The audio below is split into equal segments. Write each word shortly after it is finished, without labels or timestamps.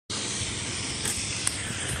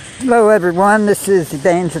Hello everyone, this is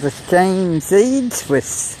Evangelist James Eads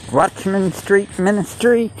with Watchman Street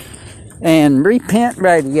Ministry and Repent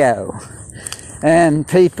Radio. And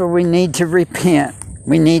people, we need to repent.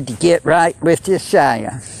 We need to get right with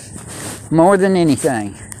Yeshua. More than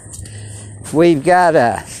anything. We've got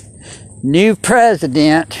a new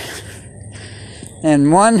president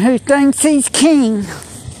and one who thinks he's king.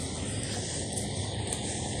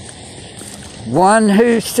 One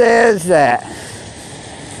who says that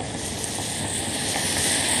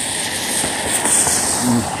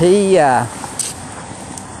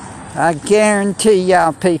I guarantee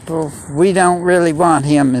y'all people, we don't really want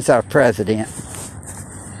him as our president.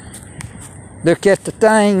 Look at the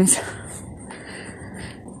things.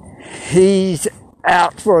 He's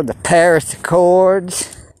out for the Paris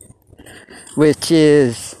Accords, which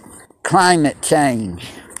is climate change.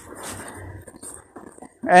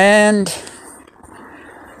 And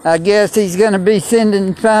I guess he's going to be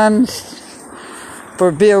sending funds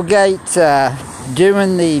for Bill Gates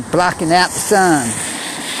doing the blocking out the sun.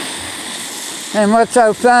 And what's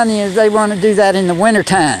so funny is they want to do that in the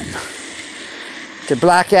wintertime, to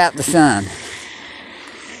block out the sun.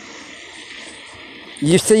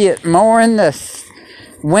 You see it more in the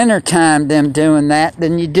wintertime, them doing that,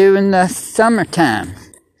 than you do in the summertime.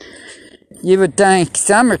 You would think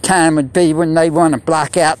summertime would be when they want to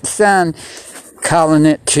block out the sun, calling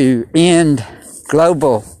it to end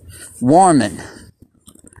global warming.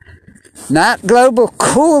 Not global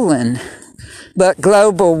cooling, but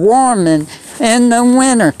global warming in the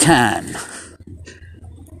wintertime.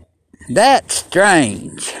 That's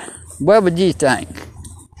strange. What would you think?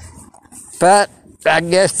 But I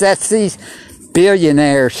guess that's these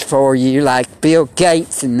billionaires for you, like Bill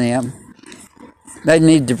Gates and them. They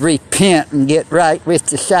need to repent and get right with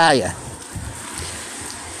Yeshua.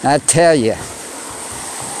 I tell you.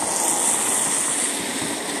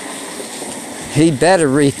 He better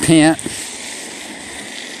repent.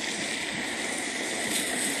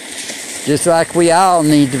 Just like we all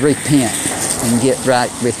need to repent and get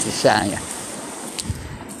right with Yeshua.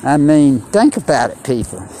 I mean, think about it,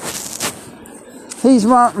 people. He's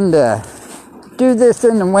wanting to do this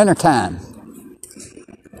in the wintertime.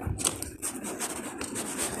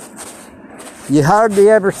 You hardly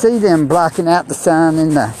ever see them blocking out the sun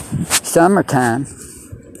in the summertime.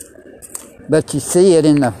 But you see it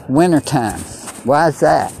in the wintertime. Why is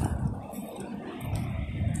that?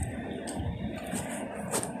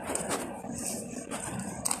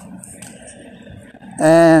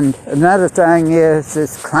 And another thing is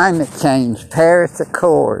this climate change, Paris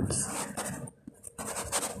Accords.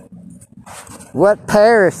 What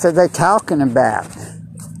Paris are they talking about?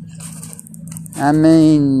 I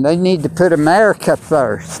mean, they need to put America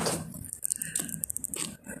first.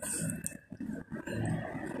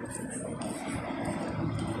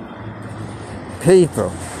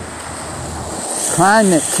 People,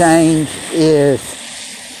 climate change is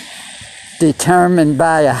determined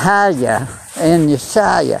by Ahia and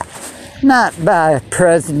Yeshua, not by a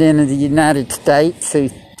president of the United States who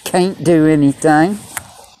can't do anything.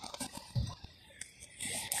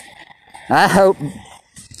 I hope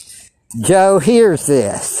Joe hears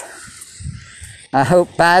this. I hope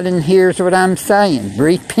Biden hears what I'm saying.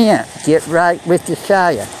 Repent, get right with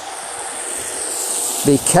Yeshua.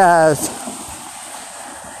 Because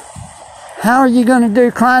how are you going to do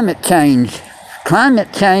climate change?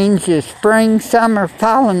 Climate change is spring, summer,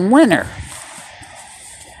 fall, and winter.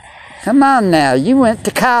 Come on now, you went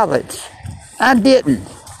to college. I didn't.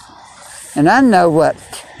 And I know what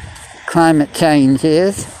climate change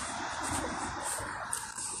is.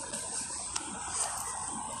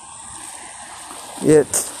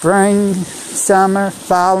 It's spring, summer,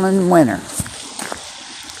 fall, and winter.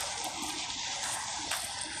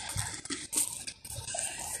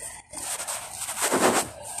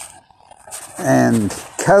 And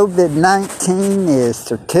COVID-19 is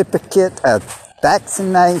certificate of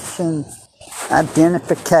vaccination,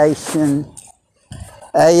 identification,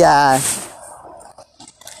 AI.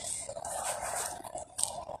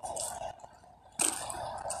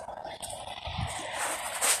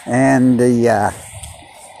 And the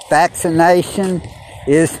vaccination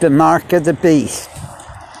is the mark of the beast.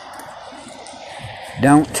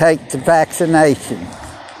 Don't take the vaccination.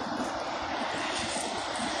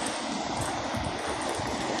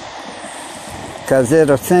 Because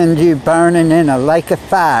it'll send you burning in a lake of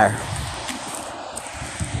fire.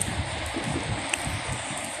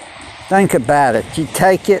 Think about it. You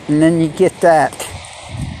take it and then you get that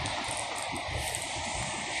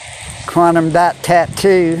quantum dot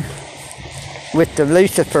tattoo with the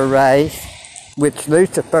Lucifer rays, which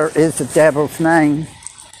Lucifer is the devil's name.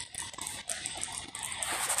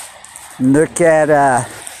 Look at,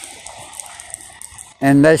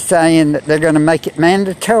 and they're saying that they're going to make it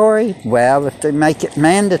mandatory. Well, if they make it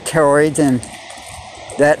mandatory, then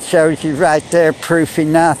that shows you right there proof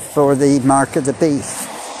enough for the mark of the beast.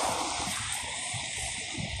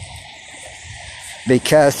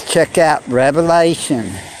 Because check out Revelation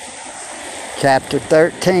chapter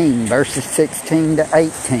 13, verses 16 to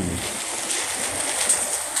 18.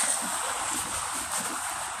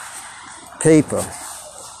 People,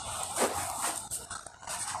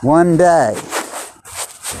 one day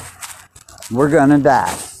we're going to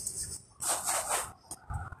die.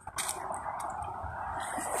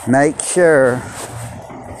 Make sure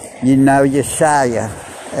you know Yeshua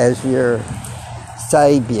as your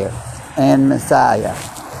Savior and Messiah.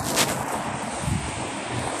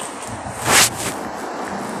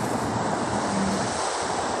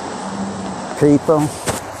 People,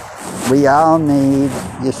 we all need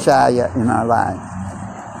Yeshua in our life.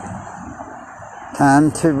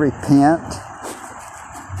 Time to repent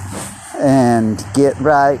and get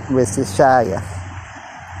right with Yeshua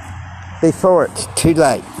before it's too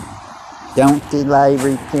late. Don't delay,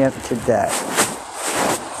 repent today.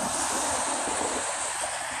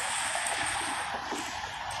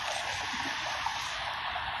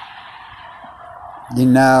 You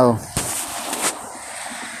know,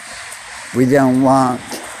 we don't want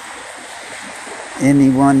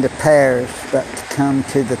anyone to perish, but to come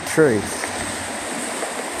to the truth.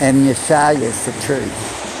 And Yeshua is the truth.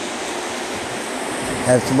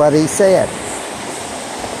 That's what he said.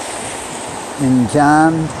 In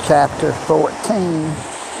John chapter 14,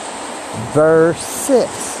 verse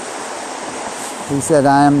 6. He said,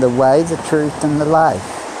 I am the way, the truth, and the life.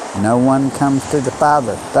 No one comes to the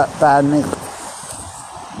Father but by me.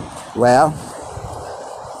 Well,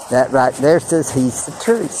 that right there says he's the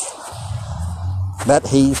truth. But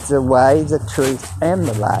he's the way, the truth, and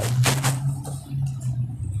the life.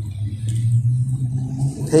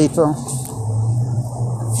 People,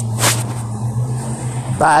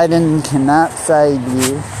 Biden cannot save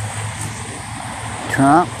you.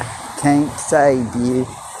 Trump can't save you.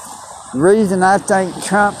 The reason I think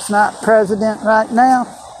Trump's not president right now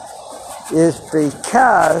is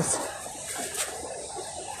because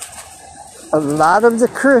a lot of the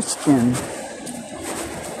Christian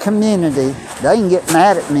community, they can get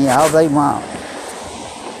mad at me all they want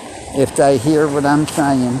if they hear what I'm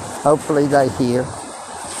saying. Hopefully they hear.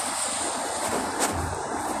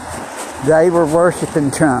 They were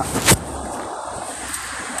worshiping Trump.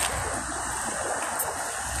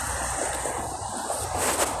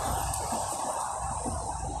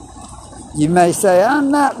 You may say,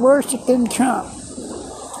 I'm not worshiping Trump.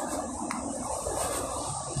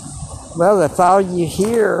 Well, if all you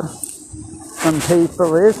hear from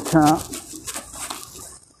people is Trump,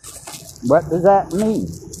 what does that mean?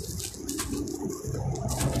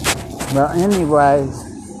 Well,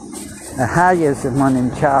 anyways, Ahia is the one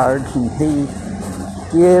in charge, and he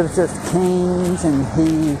gives us kings, and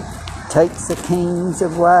he takes the kings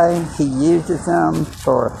away. He uses them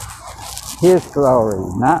for his glory,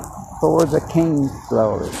 not for the king's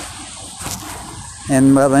glory.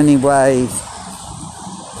 And well, anyways,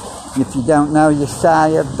 if you don't know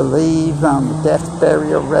Yeshua, believe on the death,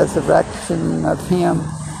 burial, resurrection of him,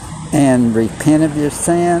 and repent of your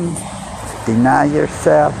sins, deny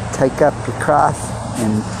yourself, take up your cross,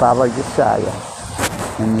 and follow Yeshua.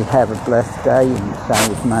 And you have a blessed day in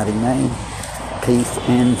Yeshua's mighty name. Peace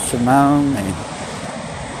and shalom, and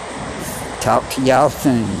talk to y'all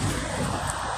soon.